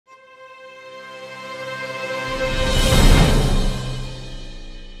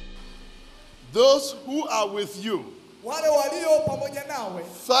who are with you, wale walio pamoja nawe,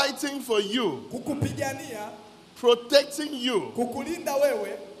 fighting for you, kukupigania, protecting you, kukulinda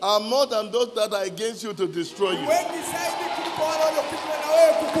wewe, are more than those that are against you to destroy you. wengi zaidi kuliko wale waliopigwa na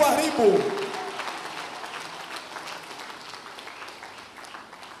wewe kukuharibu.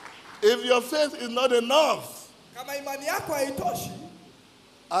 If your faith is not enough, Kama imani yako haitoshi,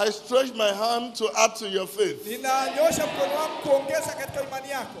 I stretch my hand to add to your faith. ninanyosha mkono wangu kuongeza katika imani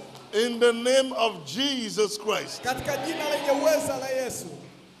yako. In the name of Jesus Christ. Katika jina lenye uweza la Yesu.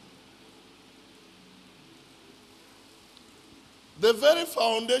 The very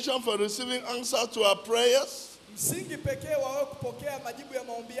foundation for receiving answers to our prayers Msingi pekee wa wewe kupokea majibu ya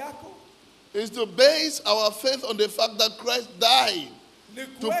maombi yako is to base our faith on the fact that Christ died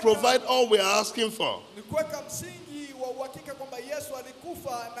to provide all we are asking for. ni kuweka msingi wa uhakika kwamba Yesu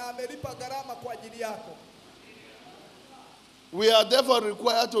alikufa na amelipa gharama kwa ajili yako. We are therefore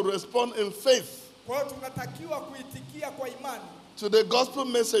required to respond in faith Kwa hiyo tunatakiwa kuitikia kwa imani to the gospel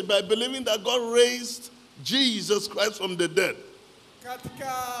message by believing that God raised Jesus Christ from the dead.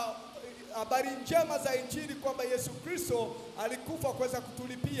 katika habari njema za Injili kwamba Yesu Kristo alikufa kuweza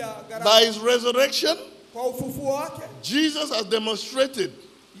kutulipia gharama. By his resurrection, Kwa ufufuo wake Jesus has demonstrated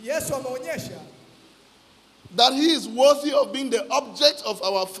Yesu ameonyesha that he is worthy of being the object of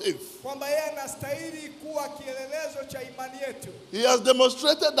our faith. kwamba yeye anastahili kuwa kielelezo cha imani yetu. He has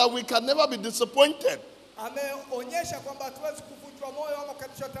demonstrated that we can never be disappointed Ameonyesha kwamba hatuwezi kuvunjwa moyo ama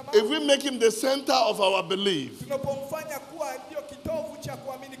kukatishwa tamaa if we make him the center of our belief. tunapomfanya kuwa ndio kitovu cha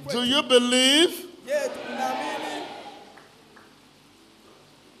kuamini kwetu. Do you believe? Je, tunaamini?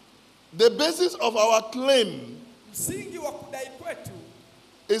 The basis of our claim Msingi wa kudai kwetu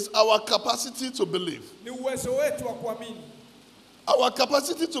is our capacity to believe. ni uwezo wetu wa kuamini. Our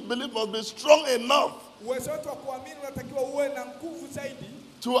capacity to believe must be strong enough Uwezo wetu wa kuamini unatakiwa uwe na nguvu zaidi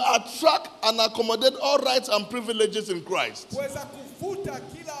to attract and accommodate all rights and privileges in Christ. kuweza kuvuta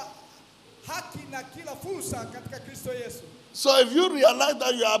kila haki na kila fursa katika Kristo Yesu. So if you realize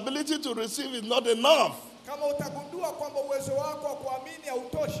that your ability to receive is not enough, Kama utagundua kwamba uwezo wako wa kuamini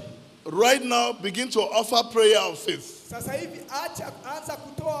hautoshi, right now begin to offer prayer of faith. sasa hivi anza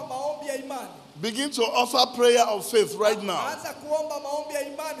kutoa maombi ya imani. Begin to offer prayer of faith right now. Anza kuomba maombi ya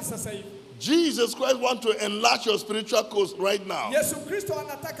imani sasa hivi. Jesus Christ wants to enlarge your spiritual coast right now. Yesu Kristo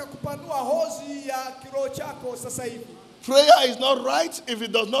anataka kupanua hozi ya kiroho chako sasa hivi. Prayer is not right if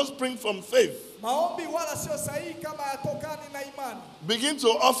it does not spring from faith. Maombi wala sio sahihi kama yatokani na imani. Begin to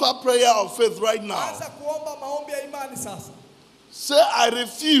offer prayer of faith right now. Anza kuomba maombi ya imani sasa. Say, I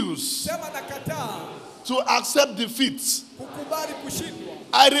refuse Sema nakataa to accept defeat. kukubali kushindwa.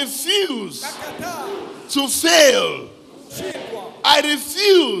 I refuse Nakataa to fail. kushindwa. I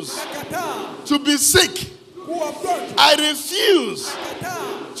refuse Nakataa to be sick. kuwa mgonjwa. I refuse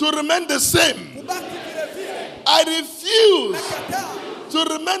Nakataa to remain the same. kubaki vile vile. I refuse Nakataa to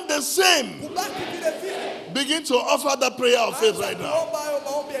remain the same. kubaki vile vile. Begin to offer the prayer of faith Anza right now. kuomba hayo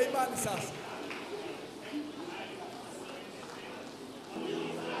maombi ya imani sasa.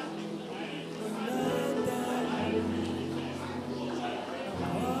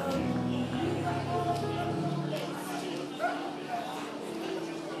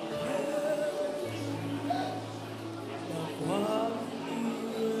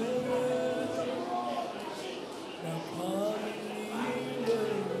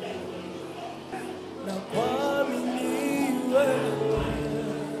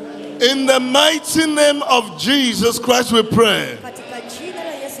 In the mighty name of Jesus Christ we pray. Katika jina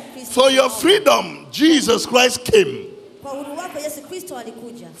la Yesu Kristo. For your freedom, Jesus Christ came. Kwa uhuru wako Yesu Kristo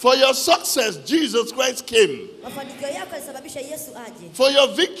alikuja. For your success, Jesus Christ came. Mafanikio yako yalisababisha Yesu aje. For your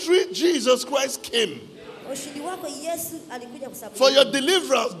victory, Jesus Christ came. Ushindi wako Yesu alikuja kusababu. For your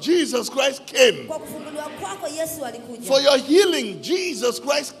deliverance, Jesus Christ came. Kwa kufunguliwa kwako Yesu alikuja. For your healing, Jesus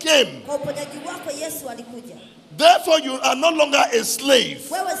Christ came. Kwa uponyaji wako Yesu alikuja. Therefore, you are no longer a slave.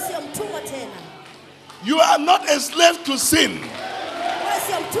 Wewe sio mtumwa tena. You are not a slave to sin. Wewe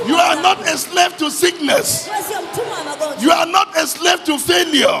sio mtumwa. You are not a slave to sickness. Wewe sio mtumwa wa magonjwa. You are not a slave to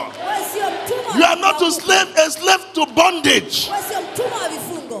failure. Wewe sio mtumwa. You are not a slave to bondage. Wewe sio mtumwa wa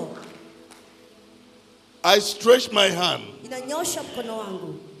vifungo. I stretch my hand. Ninanyosha mkono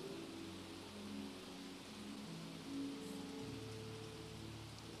wangu.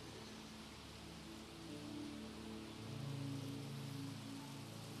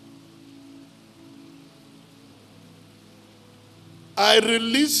 I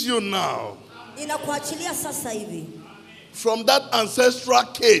release you now Ninakuachilia sasa hivi. from that ancestral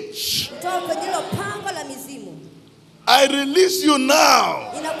cage. Kutoka kwenye hilo pango la mizimu. I release you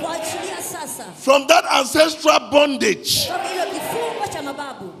now Ninakuachilia sasa. from that ancestral bondage. Kutoka hilo kifungo cha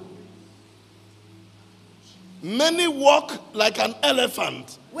mababu. Many walk like an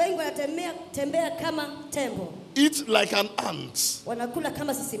elephant, Wengi wanatembea kama tembo. eat like an ant. Wanakula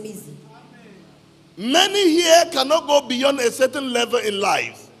kama sisimizi. Many here cannot go beyond a certain level in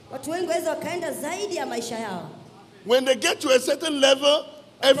life. Watu wengi waweza wakaenda zaidi ya maisha yao. When they get to a certain level,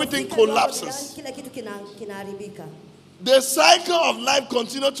 everything collapses. Kila kitu kinaharibika. The cycle of life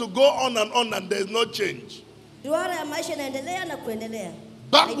continues to go on and there's no change. Duara ya maisha inaendelea na kuendelea.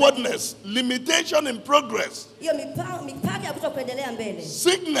 Backwardness, limitation in progress, Hiyo mipaka ya kutokuendelea mbele.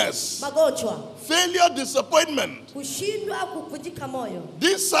 sickness, Magonjwa, failure, disappointment. kushindwa, kuvunjika moyo.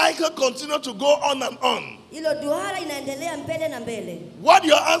 This cycle continues to go on and on. Hilo duara inaendelea mbele na mbele. What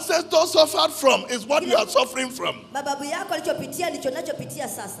your ancestors suffered from is what you are suffering from. Mababu yako alichopitia ndicho nachopitia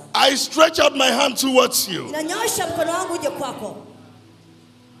sasa. I stretch out my hand towards you. Ninanyosha mkono wangu uje kwako.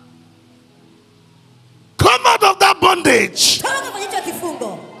 Come out of that bondage. Toka kwenye hicho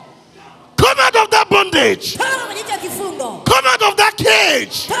kifungo. Come out of that bondage. Toka kwenye hicho kifungo. Come out of that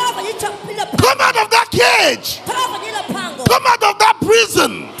cage. Toka kwenye hicho Come out of that cage. Toka kwenye hilo pango. Come out of that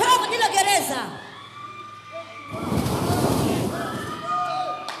prison. Toka kwenye hilo gereza.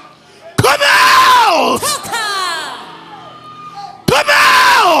 Come out. Toka. Come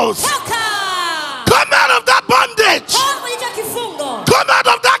out. Toka. Come out of that bondage. Toka kwenye hicho kifungo. Come out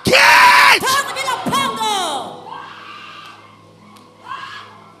of that cage. Toka kwenye hilo pango.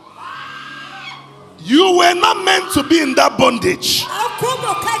 You were not meant to be in that bondage.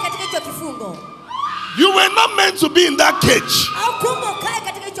 Haukumbwa ukae katika hicho kifungo. You were not meant to be in that cage. Haukumbwa ukae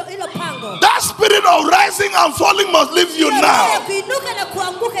katika hilo pango. That spirit of rising and falling must leave you Hiyo roho ya now. kuinuka na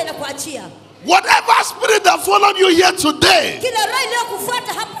kuanguka inakuachia. Whatever spirit that followed you here today, Kila roho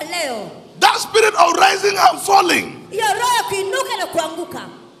iliyokufuata hapa leo. that spirit of rising and falling, Hiyo roho ya kuinuka na kuanguka.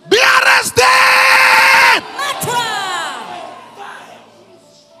 be arrested. Matwa.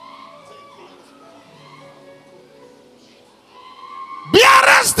 Be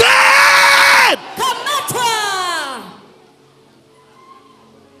arrested. Kamatwa.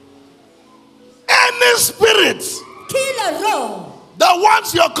 Any spirit Kila roho that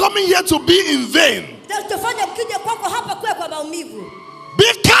wants your coming here to be in vain, itakufanya ukija kwako hapa kuwe kwa maumivu. be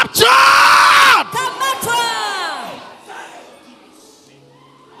captured. Kamatwa.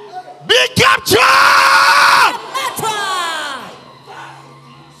 Be captured. Kamatwa.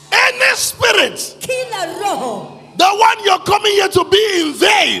 Any spirit Kila roho that want your coming here to be in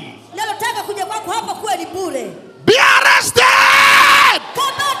vain, nalotaka kuja kwako hapa kuwe ni bure. be arrested.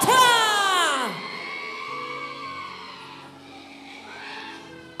 Kamatwa.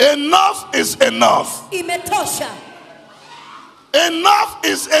 Enough is enough. Imetosha. Enough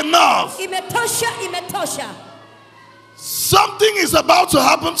is enough. Imetosha, imetosha. Something is about to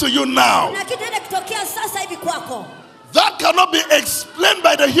happen to you now Na kitu kinaenda kutokea sasa hivi kwako that cannot be explained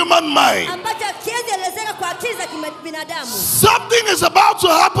by the human mind. ambacho hakiwezi elezeka kwa akili za binadamu. Something is about to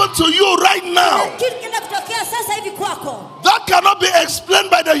happen to you right now Kitu kinaenda kutokea sasa hivi kwako that cannot be explained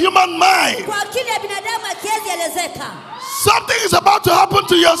by the human mind. kwa akili ya binadamu hakiwezi elezeka. Something is about to happen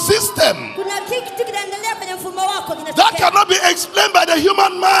to your system Kuna kitu kinaendelea kwenye mfumo wako that kinatokea cannot be explained by the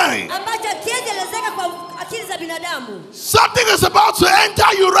human mind. ambacho hakiwezi elezeka kwa akili za binadamu. Something is about to enter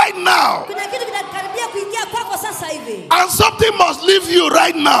you right now, Kuna kitu kinakaribia kuingia kwako sasa hivi. and something must leave you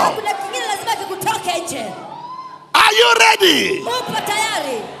right now. Kuna kingine lazima kikutoke nje. Are you ready? Upo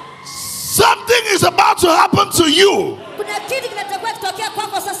tayari? Something is about to happen to you Kuna kitu kinatakiwa kutokea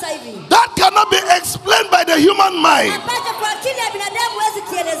kwako sasa hivi that cannot be explained by the human mind. ambacho kwa akili ya binadamu huwezi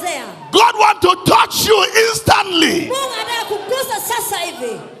kielezea. God wants to touch you instantly. Mungu anataka kukugusa sasa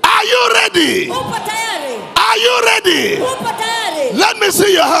hivi. Are you ready? Upo tayari? Are you ready? Upo tayari? Let me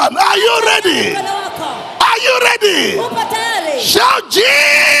see your hand. Are you ready? Mkono wako. Are you ready? Upo tayari? Shout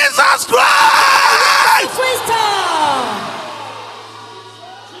Jesus Christ! Kristo.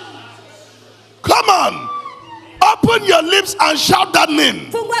 Come on. Open your lips and shout that name.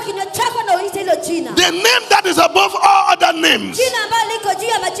 Fungua kinywa chako na uite hilo jina. The name that is above all other names. Jina ambalo liko juu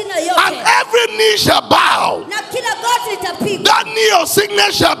ya majina And yote. every knee shall bow. Na kila goti litapigwa. That knee of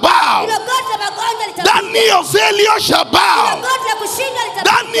sickness shall bow. Kila goti la magonjwa That litapigwa. knee of failure shall Kila bow. goti la kushinda That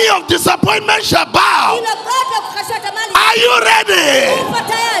litapigwa. knee of disappointment shall bow. Kila goti la kukashwa tamaa litapigwa. Are you ready? Upo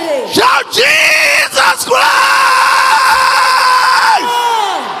tayari? Shout Jesus Christ!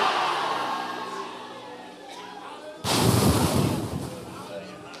 Oh.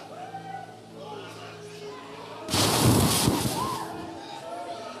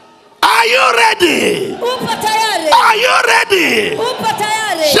 Are you ready? Upo tayari? Are you ready? Upo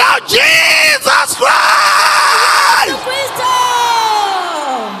tayari? Shout Jesus Christ! Kristo.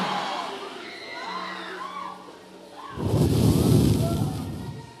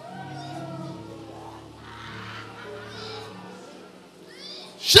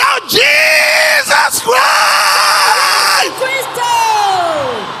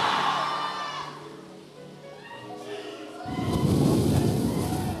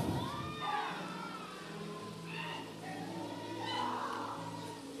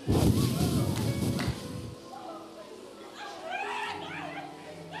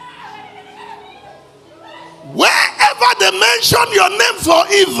 they mention your name for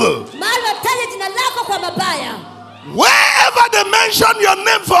evil, mahali wataje jina lako kwa mabaya, wherever they mention your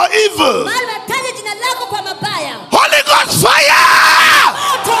name for evil, mahali wataje jina lako kwa mabaya, Holy Ghost fire!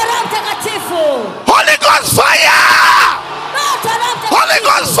 moto wa Roho Mtakatifu, Holy Ghost fire! moto wa Roho Mtakatifu, Holy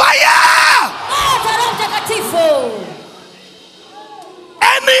Ghost fire! moto wa Roho Mtakatifu.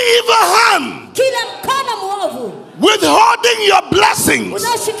 Any evil hand Kila mkono muovu withholding your blessings,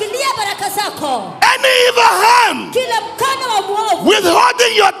 unaoshikilia baraka zako, any evil hand kila mkono wa muovu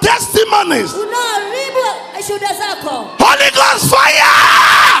withholding your testimonies, unaoharibu shuhuda zako, Holy Ghost fire!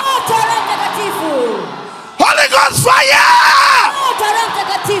 moto wa Roho Mtakatifu, Holy Ghost fire! moto wa Roho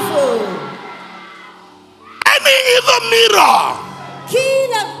Mtakatifu. Any evil mirror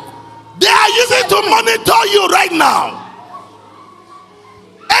Kila they are using to monitor you right now,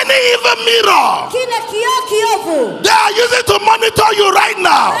 any evil mirror kila kioo kiovu they are using to monitor you right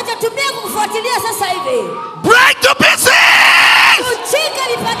now, wanachotumia kukufuatilia sasa hivi, break to pieces! uchike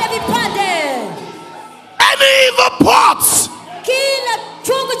vipande vipande. Any evil pots, Kila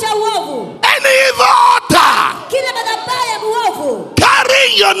chungu cha uovu, any evil altar kila madhabahu ya uovu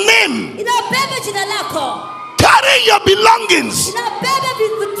carrying your name, inabeba jina lako, carrying your belongings, inabeba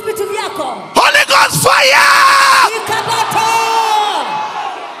vitu vyako, Holy Ghost fire! ikamoto.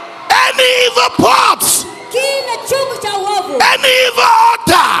 Any evil pots, Kila chungu cha uovu, any evil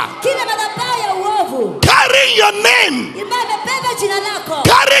altar kila madhabahu ya uovu carrying your name, inabeba jina lako,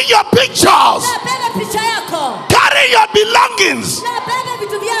 carrying your pictures, inabeba picha yako, carrying your belongings, inabeba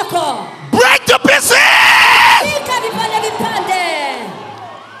vitu vyako, break to pieces! ika vipande vipande.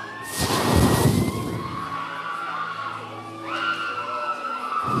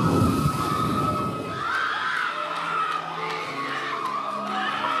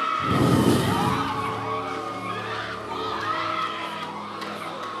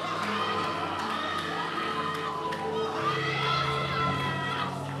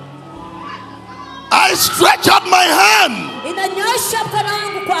 I stretch out my hand. Inanyosha mkono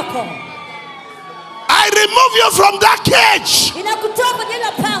wangu kwako, I remove you from that cage. inakutoa kwenye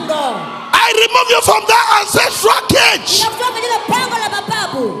ile pango, I remove you from that ancestral cage. inakutoa kwenye ile pango la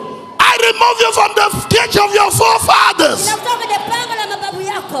mababu, I remove you from the cage of your forefathers. inakutoa kwenye pango la mababu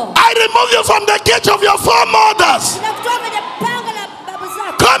yako, I remove you from the cage of your foremothers. inakutoa kwenye pango la babu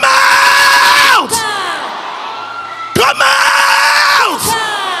zako. Come out! Come out!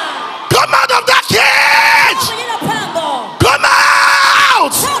 Come out of that cage! Kwenye ile pango, Come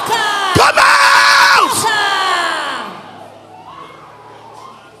out! toka, Come out!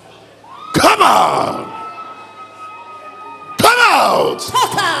 Come out! Come out!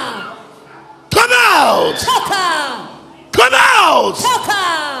 toka, Come out! toka, Come out!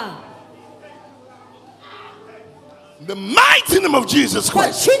 toka. In the mighty name of Jesus Kwa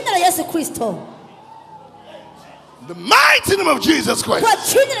Christ. jina la Yesu Kristo, In the mighty name of Jesus kwa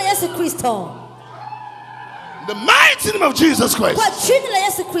Christ. jina la Yesu Kristo, In the mighty name of Jesus Christ. kwa jina la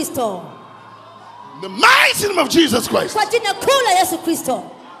Yesu Kristo, In the mighty name of Jesus Christ. kwa jina kuu la Yesu Kristo,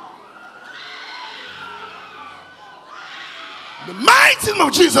 In the mighty name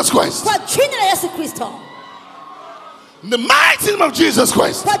of Jesus Christ. kwa jina la Yesu Kristo, In the mighty name of Jesus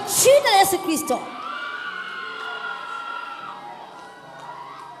Christ. kwa jina la Yesu Kristo.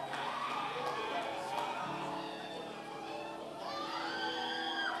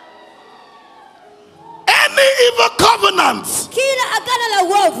 Any evil covenants, Kila agano la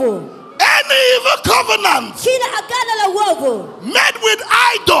uovu, any evil covenants kila agano la uovu made with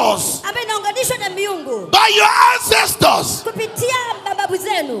idols ambayo inaunganishwa na miungu by your ancestors, kupitia mababu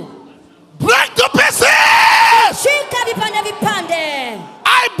zenu, break to pieces. shika vipande vipande.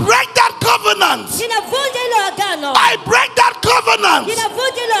 I break that covenant. Ninavunja hilo agano, I break that covenant.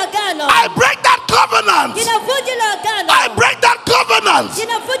 ninavunja hilo agano, I break that covenant. ninavunja hilo agano, I break that covenant.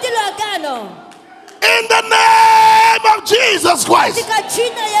 ninavunja hilo agano In the name of Jesus Christ. katika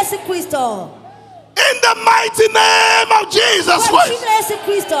jina la Yesu Kristo, In the mighty name of Jesus kwa Christ. jina la Yesu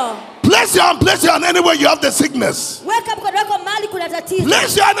Kristo. Place your hand anywhere you have the sickness. Weka mkono wako mahali kuna tatizo,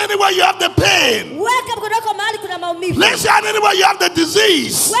 Place your hand anywhere you have the pain. weka mkono wako mahali kuna maumivu, Place your hand anywhere you have the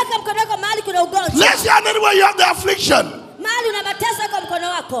disease. weka mkono wako mahali kuna ugonjwa, Place your hand anywhere you have the affliction. mahali una mateso kwa mkono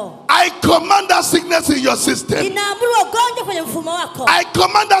wako. I command that sickness in your system. Inaamuru ugonjwa kwenye mfumo wako, I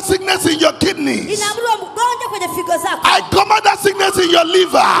command that sickness in your kidneys. inaamuru ugonjwa kwenye figo zako, I command that sickness in your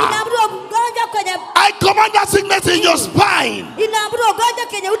liver. inaamuru ugonjwa kwenye, I command that sickness in your spine. inaamuru ugonjwa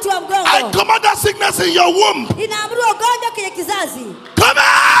kwenye uti wa I mgongo, command that sickness in your womb. inaamuru ugonjwa kwenye kizazi. Come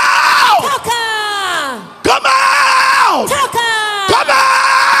out! Toka, Come out! toka, Come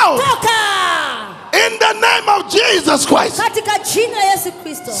out! toka In the name of Jesus Christ. katika jina la Yesu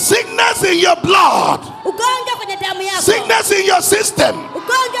Kristo. Sickness in your blood. Ugonjwa kwenye damu yako. Sickness in your system.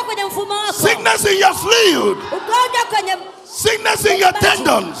 Ugonjwa kwenye mfumo wako. Sickness in your fluid. Ugonjwa kwenye Sickness in your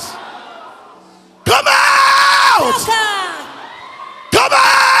tendons. Come out! toka. Come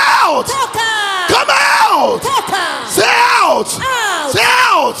out! Toka. Come out! Toka. Say out! Out. Say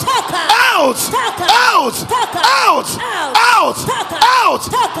out! Toka. Out! Toka. Out! Toka. Out! Out. Out! Toka. Out!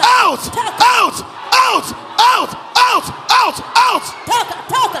 Toka. Out! Toka. Out! Out! Out! Out! Out! Out! Toka,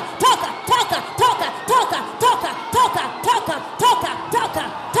 toka, toka, toka, toka, toka, toka, toka, toka, toka, toka,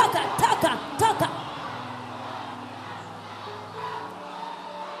 toka, toka, toka.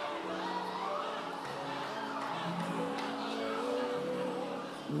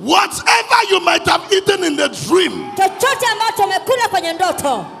 Whatever you might have eaten in the dream, Chochote ambacho umekula kwenye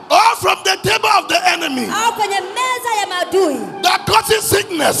ndoto or from the table of the enemy, au kwenye meza ya maadui that causes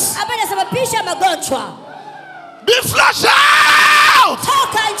sickness, ambayo inasababisha magonjwa, be flushed out!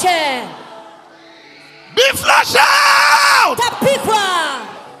 toka nje. Be flushed out! Tapikwa,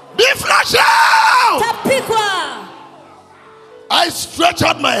 Be flushed out! tapikwa. I stretch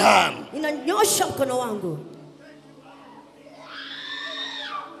out my hand. Ninanyosha mkono wangu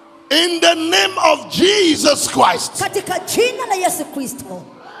In the name of Jesus Christ. katika jina la Yesu Kristo.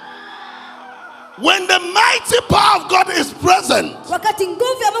 When the mighty power of God is present, Wakati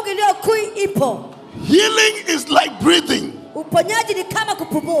nguvu ya Mungu iliyo kuu ipo, healing is like breathing. uponyaji ni kama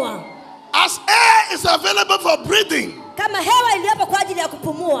kupumua. As air is available for breathing, Kama hewa iliyopo kwa ajili ya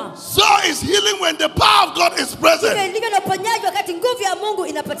kupumua, so is healing when the power of God is hivyo present. ilivyo na uponyaji wakati nguvu ya Mungu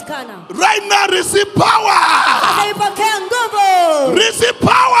inapatikana. Right now, receive power. Sasa ipokea nguvu. Receive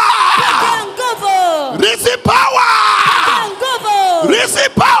power. Pokea nguvu. Receive power. Pokea nguvu. Receive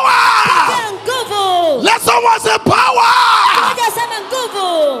power. Pokea nguvu. Let someone say power. Mmoja sema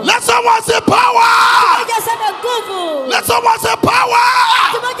nguvu. Let someone say power. Mmoja sema nguvu. Let someone say power.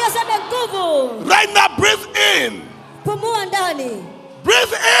 Mmoja sema nguvu. Right now, breathe in. Pumua ndani.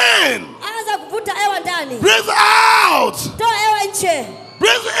 Breathe in. Anza kuvuta hewa ndani. Breathe out. Toa hewa nje.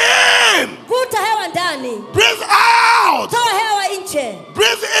 Breathe in. Vuta hewa ndani. Breathe out. Toa hewa nje.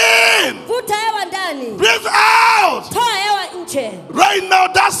 Breathe in. Vuta hewa ndani. Breathe out. Toa hewa nje. Right now,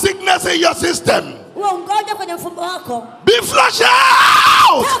 that sickness in your system, Huo ugonjwa kwenye mfumo wako, be flushed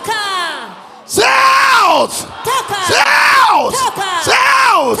out. toka. Say out. Toka. Say out. Toka. Say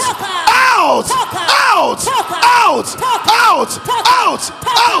out. Toka. Out. Toka. Out. Toka. Out. Toka. Out. Toka. Out.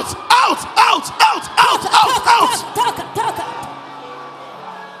 Toka. Out. Out. Out. Out. Out. Out. Out. Toka, toka.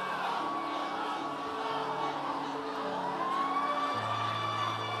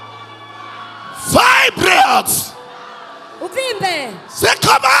 Vibrate. Uvimbe. Say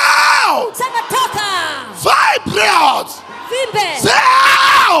come out. Sema toka. Vibrate. Vimbe. Say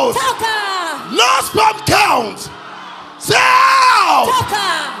out. Toka. Low sperm count. Say out.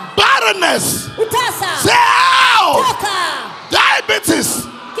 Toka. Barrenness. Utasa. Say out. Toka. Diabetes.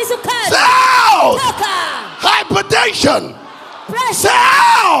 Kisukari. Say out. Toka. Hypertension. Pressure. Say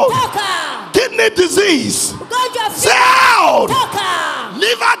out. Toka. Kidney disease. Ugonjwa wa Say figo. out. Toka.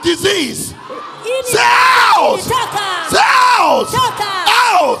 Liver disease. Ini. Say out. Toka. Say out. Toka.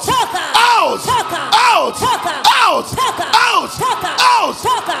 Out. Toka. Out. Toka. Out. Toka. Out. Toka. Out. Toka. Out.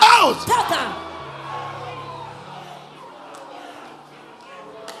 Toka. Out. Toka.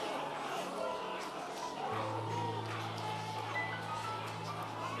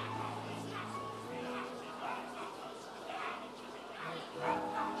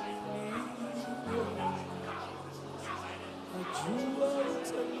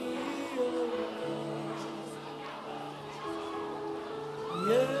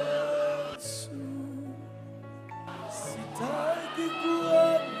 Yesu, sitaki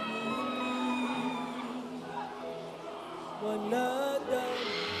kuamini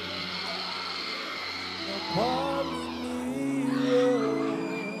wanadamu na kuamini wewe.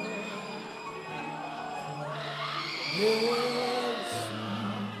 Yesu,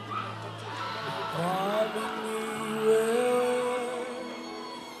 kuamini wewe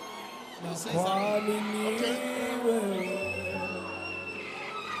na kuamini wewe.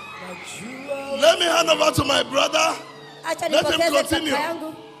 Let me hand over to my brother. Acha Let him nipokeze continue. kaka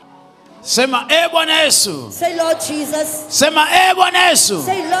yangu. Sema Bwana Yesu. Say Lord Jesus. Sema Bwana Yesu.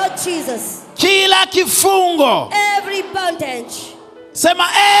 Say Lord Jesus. Kila kifungo. Every bondage. Sema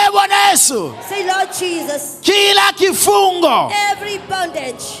Bwana Yesu. Say Lord Jesus. Kila kifungo Every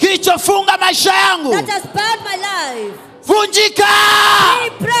bondage kilichofunga maisha yangu. that has bound my life. Vunjika. Be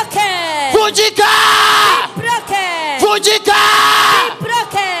broken. Vunjika. Be broken. Vunjika. Be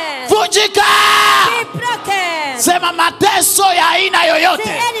broken. Vunjika. Be broken. Sema mateso ya aina Say yoyote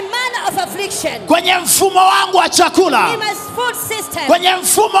any manner of affliction kwenye mfumo wangu wa chakula. in my food system. kwenye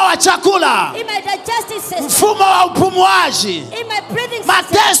mfumo wa chakula, in my digestive system, mfumo wa upumuaji, in my breathing system,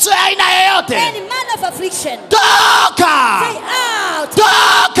 mateso ya aina yoyote, any manner of affliction. toka, Say out.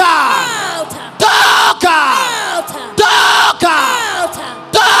 toka, Out. toka, Out. toka, Out.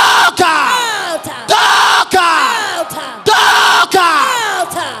 toka, Out. toka, Out. toka,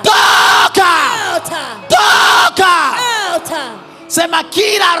 Out. toka, Out. toka. Out. Sema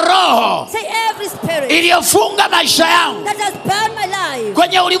kila roho Say every spirit iliyofunga maisha yangu that has bound my life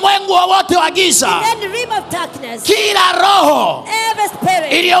kwenye ulimwengu wowote wa giza, in the realm of darkness. kila roho Every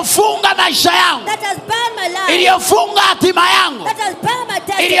spirit iliyofunga maisha yangu, that has bound my life, iliyofunga hatima yangu, that has bound my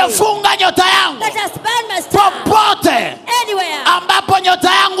destiny, iliyofunga nyota yangu, that has bound my star. popote Anywhere ambapo nyota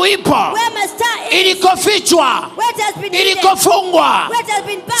yangu ipo, where my star is, ilikofichwa, where it has been hidden, ilikofungwa, where it has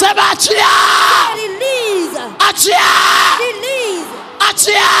been bound. sema achia, Release. achia, Release.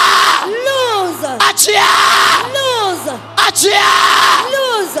 achia, Lose. achia, Lose. achia,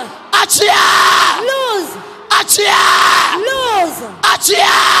 Lose. achia, Lose. achia, Lose. achia.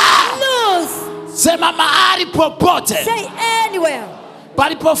 Lose. Sema mahali popote Say anywhere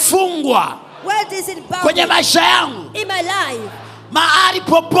palipofungwa where it is in kwenye bound maisha yangu, in my life. mahali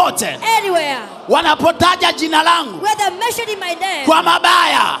popote Anywhere wanapotaja jina langu where they're mentioning my name kwa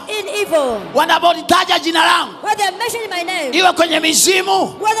mabaya, in evil, wanapotaja jina langu where they're mentioning my name, iwe kwenye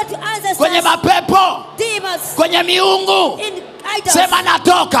mizimu, whether to ancestors, kwenye mapepo, demons, kwenye miungu, in idols. sema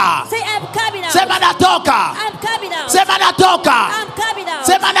natoka, Say I'm coming out. sema natoka, I'm coming out. sema natoka, I'm coming out.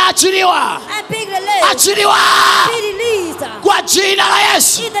 sema naachiliwa, I'm being released. achiliwa Be released. kwa jina la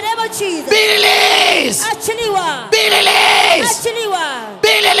Yesu. In the name of Jesus. Be released, Achiliwa. be released, Achiliwa. be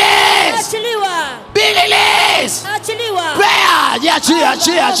released, Achiliwa. be released. Achiliwa. Prayer, jiachie,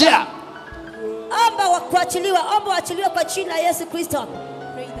 achia, achia. Omba wa kuachiliwa, omba waachiliwe kwa jina la Yesu Kristo.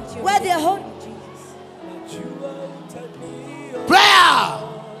 Where they are holding, Prayer.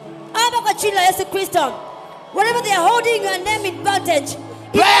 omba kwa jina la Yesu Kristo. Wherever they are holding your name in bondage,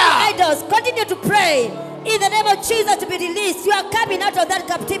 in Prayer. idols, continue to pray. In the name of Jesus to be released. You are coming out of that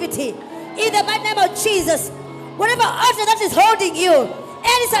captivity. In the mighty name of Jesus. Whatever altar that is holding you,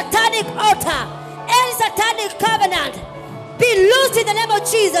 any satanic altar, any satanic covenant, be loosed in the name of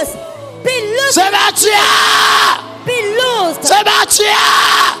Jesus. Be loosed. Sema achia, Be loosed. sema achia,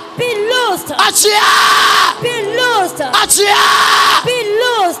 Be loosed. achia, Be loosed. achia, Be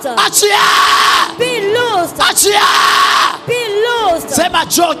loosed. achia, Be loosed. achia. Be loosed. Sema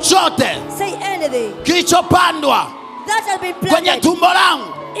chochote Say anything kilichopandwa that has been kwenye planted tumbo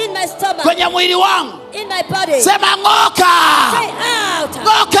langu, in my stomach, kwenye mwili wangu, in my body. sema ng'oka, Say out.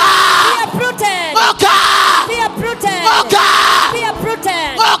 ng'oka, Be uprooted. ng'oka, Be uprooted. ng'oka, Be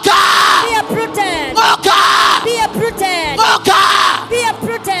uprooted. ng'oka, Be uprooted. ng'oka, Be uprooted. ng'oka, Be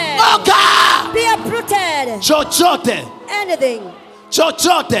uprooted. ng'oka. Be uprooted. Chochote, Anything.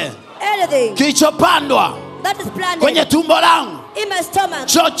 chochote Anything kilichopandwa that is planted kwenye tumbo langu, in my stomach.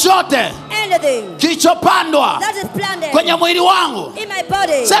 chochote Anything kilichopandwa that is planted kwenye mwili wangu, in my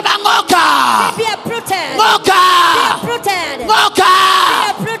body. sema ng'oka, Be uprooted. ng'oka, Be uprooted. ng'oka,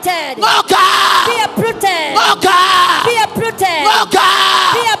 Be uprooted. ng'oka, Be uprooted. ng'oka, Be uprooted. ng'oka,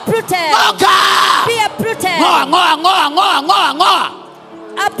 Be uprooted. ng'oka. Be uprooted. Ng'oa, ng'oa, ng'oa, ng'oa, ng'oa, ng'oa.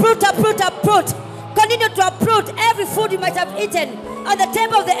 Uproot, uproot, uproot. Continue to uproot every food you might have eaten on the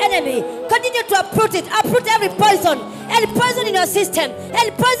table of the enemy. Continue to uproot it. Uproot every poison. Any poison in your system.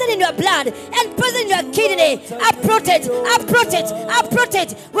 Any poison in your blood. Any poison in your kidney. Uproot it. Uproot it. Uproot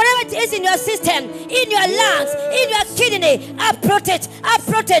it. Whatever it is in your system, in your lungs, in your kidney. Uproot it.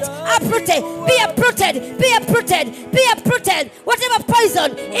 Uproot it. Uproot it. Be uprooted. Be uprooted. Be uprooted. Whatever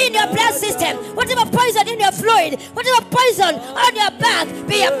poison in your blood system. Whatever poison in your fluid. Whatever poison on your back.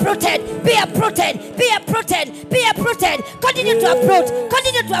 Be uprooted. Be uprooted. Be uprooted. Be uprooted. Continue to uproot.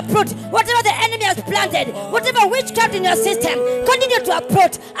 Continue to uproot. Whatever the enemy has planted. Whatever witchcraft in your system. Continue to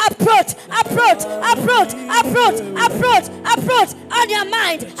uproot. Uproot. Uproot. Uproot. Uproot. Uproot. Uproot. On your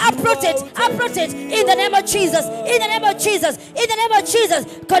mind. Uproot it. Uproot it. In the name of Jesus. In the name of Jesus. In the name of Jesus.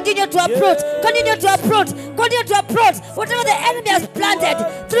 Continue to uproot. Continue to uproot. Continue to uproot. Whatever the enemy has planted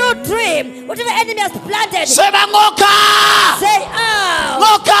through dream. Whatever the enemy has planted. Sema ng'oka, Say out.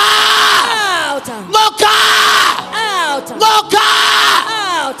 ng'oka, Out. ng'oka, Out. ng'oka,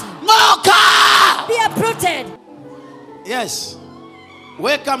 Out. ng'oka. Be uprooted. Yes.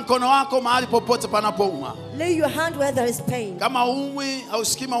 Weka mkono wako mahali popote panapouma. Lay your hand where there is pain. Kama umwi au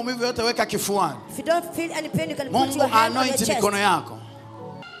sikii maumivu yote, weka kifuani. If you don't feel any pain, you can put Mungu your hand on your anoint chest. mikono yako.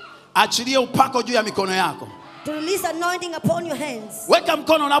 Achilie upako juu ya mikono yako. To release anointing upon your hands. Weka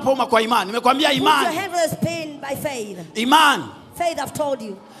mkono unapouma kwa imani. Nimekwambia Put your imani. hand where there is pain by faith. Imani. Faith, I've told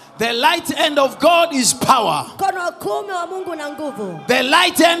you. The light hand of God is power. Mkono wa kuume wa Mungu una nguvu. The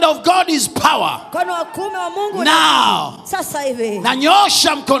light hand of God is power. Mkono wa kuume wa Mungu una Now, nguvu. Sasa hivi.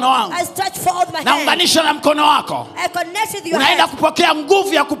 Nanyosha mkono wangu. I stretch forth my hand. Naunganisha na mkono wako. I connect with your Unaenda hand. kupokea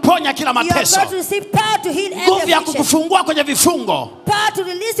nguvu ya kuponya kila You are mateso. going to receive power to heal every Nguvu ya affliction. kukufungua kwenye vifungo. Power to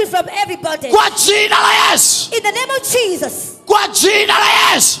release you from every bondage. Kwa jina la Yesu. In the name of Jesus. Kwa jina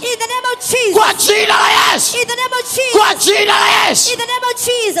la Yesu. In the name of Jesus. Kwa jina la Yesu. In the name of Jesus. Kwa jina la Yesu. In the name of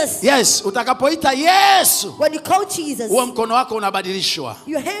Jesus. Yes, utakapoita Yesu, When you call Jesus, huo mkono wako unabadilishwa.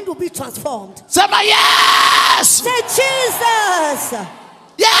 your hand will be transformed. Sema Yesu. Say Jesus.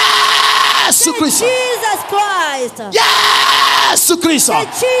 Yesu Say Kristo. Jesus Christ. Yesu Kristo. Say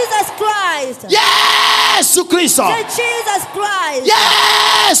Jesus Christ. Yesu Kristo. Say Jesus Christ.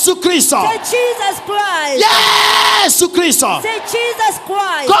 Yesu Kristo. Say Jesus Christ. Yesu Kristo. Say Jesus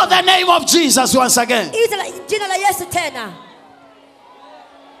Christ. Call the name of Jesus once again. Ita jina la Yesu tena.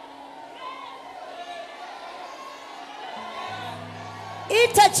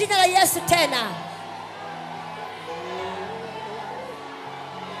 Ita jina la Yesu tena.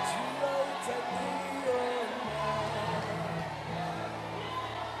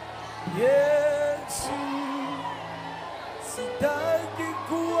 Yesu, sitaki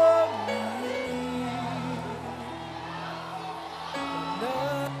kuamini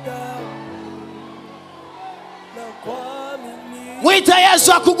na kuamini. Mwita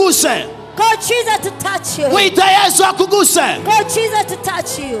Yesu akuguse. Call Jesus to touch you. Mwita Yesu akuguse. Call Jesus to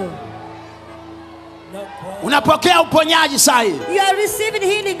touch you. Unapokea uponyaji sasa hivi. You are receiving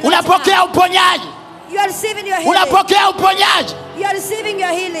healing. Right Unapokea now. uponyaji. You are receiving your healing. Unapokea uponyaji. You are receiving your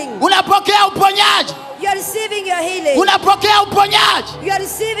healing. Unapokea uponyaji. You are receiving your healing. Unapokea uponyaji. You are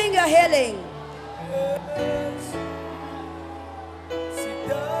receiving your healing.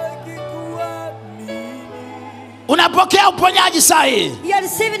 Sitaki kuamini. Unapokea uponyaji sasa hivi. You are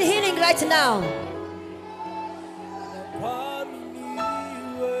receiving healing right now. Kuamini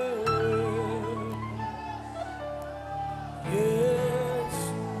wewe.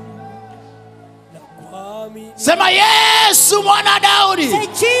 Yesu, na kuamini. Sema Yesu mwana Daudi. Say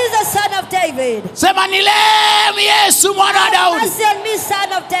Jesus, son of David. Sema nilemi Yesu mwana Daudi. Mercy on me,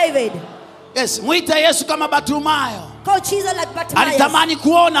 son of David. Yes, mwita Yesu kama Bartimayo. Call Jesus like Bartimaeus. Alitamani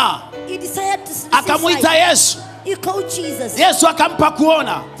kuona. He decided to see Akamwita sight. Yesu. He called Jesus. Yesu akampa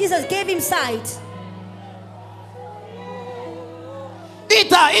kuona. Jesus gave him sight.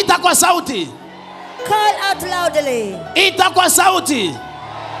 Ita kwa sauti. Call out loudly. Ita kwa sauti.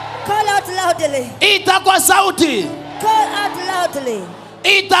 Call out loudly. Ita kwa sauti. Call out loudly.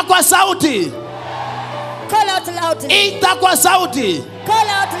 Ita kwa sauti. Call out loudly. Ita kwa sauti. Call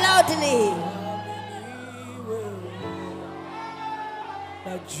out loudly.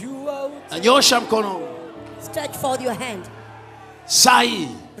 Najua Nyosha mkono. Stretch forth your hand Sai.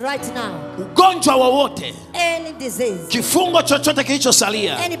 right now. Ugonjwa wowote. Any disease, Kifungo chochote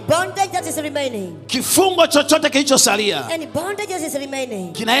kilichosalia. any bondage that is remaining, Kifungo chochote kilichosalia. any bondage that is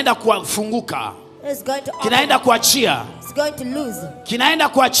remaining, Kinaenda kufunguka. is going to Kinaenda kuachia. it's going to lose. Kinaenda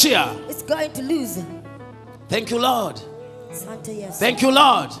kuachia. It's going to lose. Thank you Lord. Asante Yesu. Thank you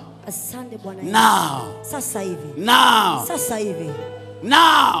Lord. Asante Bwana Yesu. Now. Sasa hivi. Now. Sasa hivi.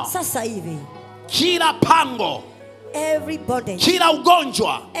 Now. Sasa hivi. Kila pango. Every bondage, Kila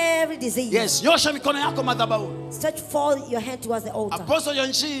ugonjwa. every disease. Yes, nyosha mikono yako madhabahuni. Stretch forth your hand towards the altar. Apostle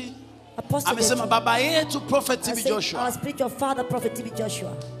Jonchi Apostle amesema Yetu, baba yetu Prophet I TB say, our Joshua. spiritual father, Prophet TB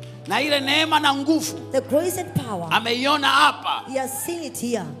Joshua, Na ile neema na nguvu the grace and power, ameiona hapa. he has seen it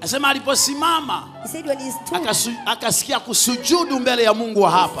here. Anasema aliposimama He said when he stood, akasikia kusujudu mbele ya Mungu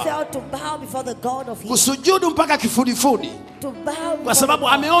wa he hapa. felt to bow before the God of his, Kusujudu mpaka kifudifudi. to bow Kwa before sababu the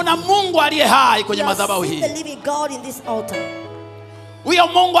God. ameona Mungu aliye hai kwenye He has madhabahu seen hii. the living God in this altar. Huyo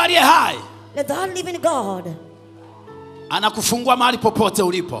Mungu aliye hai The God living God anakufungua mahali popote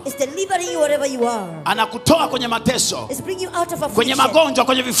ulipo. is delivering you wherever you are. Anakutoa kwenye mateso, It's bringing you out of kwenye affliction, magonjwa,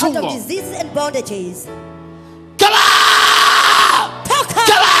 kwenye out of vifungo. diseases and bondages. Come on! Toka!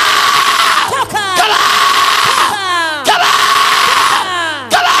 Come on! Toka! Come on! Toka! Come on!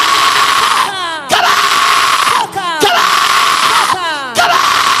 Come on! Come on! Toka! Come on! Toka! Come on! Toka! Come on!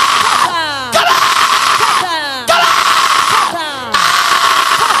 Toka!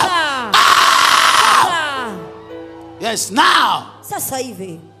 Come on! Yes, now. Sasa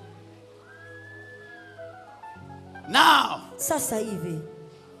hivi. Now. Sasa hivi.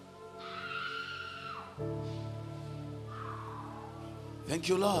 Thank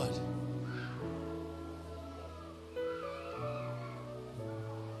you, Lord.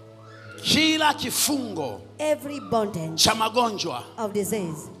 Kila kifungo Every bondage cha magonjwa, of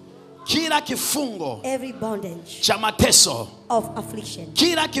disease, kila kifungo every bondage cha mateso, of affliction.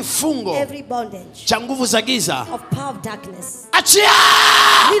 Kila kifungo Every bondage cha nguvu za giza. of power of darkness. Achia!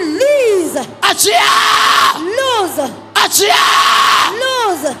 Release! Achia! Lose! Achia!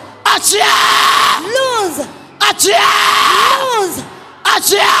 Lose! Achia! Lose! Achia! Lose!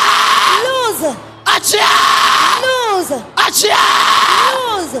 Achia! Lose! Achia! Lose! Achia!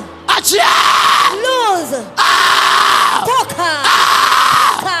 Lose! Achia! Lose! Toka!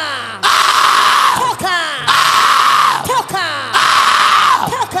 Toka! Toka!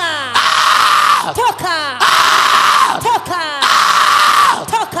 Toka! Toka! Toka!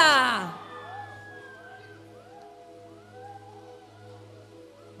 Toka!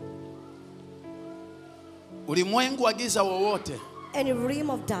 Ulimwengu wa giza wowote Any realm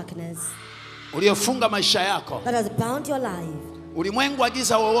of darkness uliofunga maisha yako. that has bound your life. Ulimwengu wa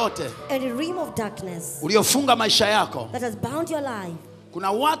giza wowote Any realm of darkness uliofunga maisha yako. that has bound your life.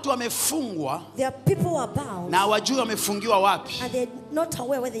 Kuna watu wamefungwa There are people who are bound na hawajui wamefungiwa wapi. and they're not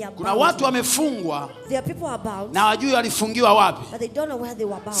aware where they are Kuna bound. watu wamefungwa There are people who are bound na hawajui walifungiwa wapi. but they don't know where they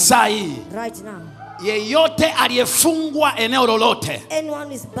were bound. Saa hii Right now. yeyote aliyefungwa eneo lolote,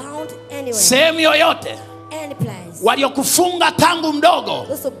 Anyone is bound anywhere. sehemu yoyote, Any place. waliokufunga tangu mdogo,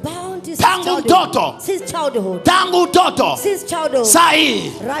 Those who bound you Tangu since mtoto. childhood. Since childhood. tangu utoto, Since childhood. saa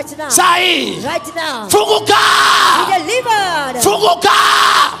hii, Right now. saa hii, Right now. funguka, Be delivered. funguka,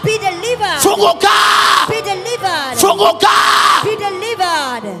 Be delivered. funguka, Be delivered. funguka. Be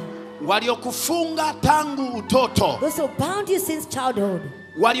delivered. Waliokufunga tangu utoto, Those who bound you since childhood.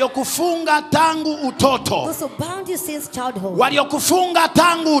 waliokufunga tangu utoto, Those who bound you since childhood. waliokufunga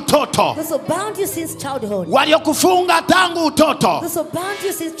tangu utoto, Those who bound you since childhood. waliokufunga tangu utoto, Those who bound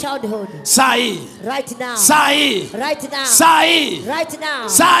you since childhood. saa hii, Right now. saa hii, Right now. saa hii, Right now.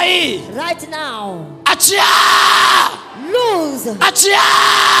 saa hii, Right now. achia, Lose. achia,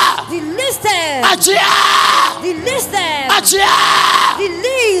 Release them. achia, Release them. achia,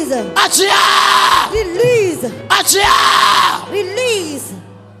 Release. achia, Release. achia. Release.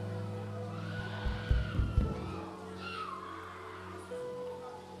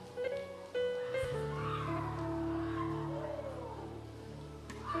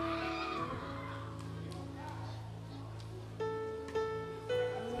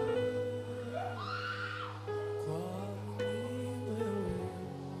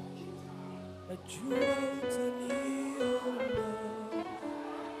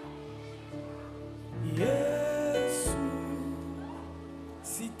 Yesu,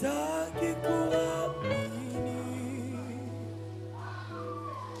 sitaki kuamini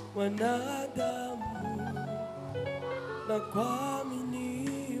wanadamu na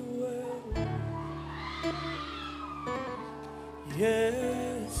kuamini wewe.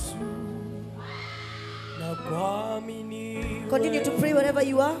 Yesu, na kuamini wewe. Continue to pray wherever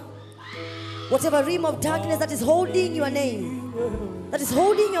you are. Whatever realm of darkness that is holding your name, that is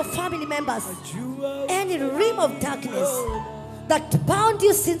holding your family members, any realm of darkness that bound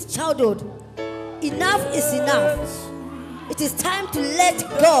you since childhood, enough is enough. It is time to let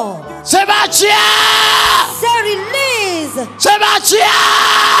go. Sema achia, Say release. sema achia,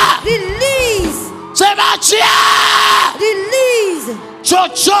 Release. sema achia. Release.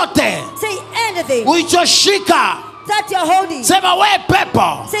 Chochote Say anything ulichoshika, that you're holding. sema we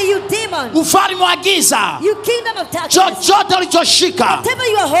pepo, Say you demon. ufalme wa giza, You kingdom of darkness. chochote ulichoshika, Whatever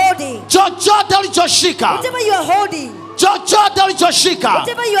you are holding. chochote ulichoshika, Whatever you are holding. chochote ulichoshika,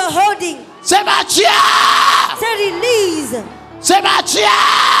 Whatever you are holding. sema achia, Say release. sema achia,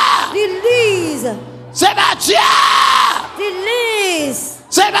 Release. sema achia, Release.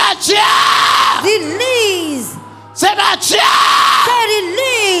 sema achia, Release. sema achia.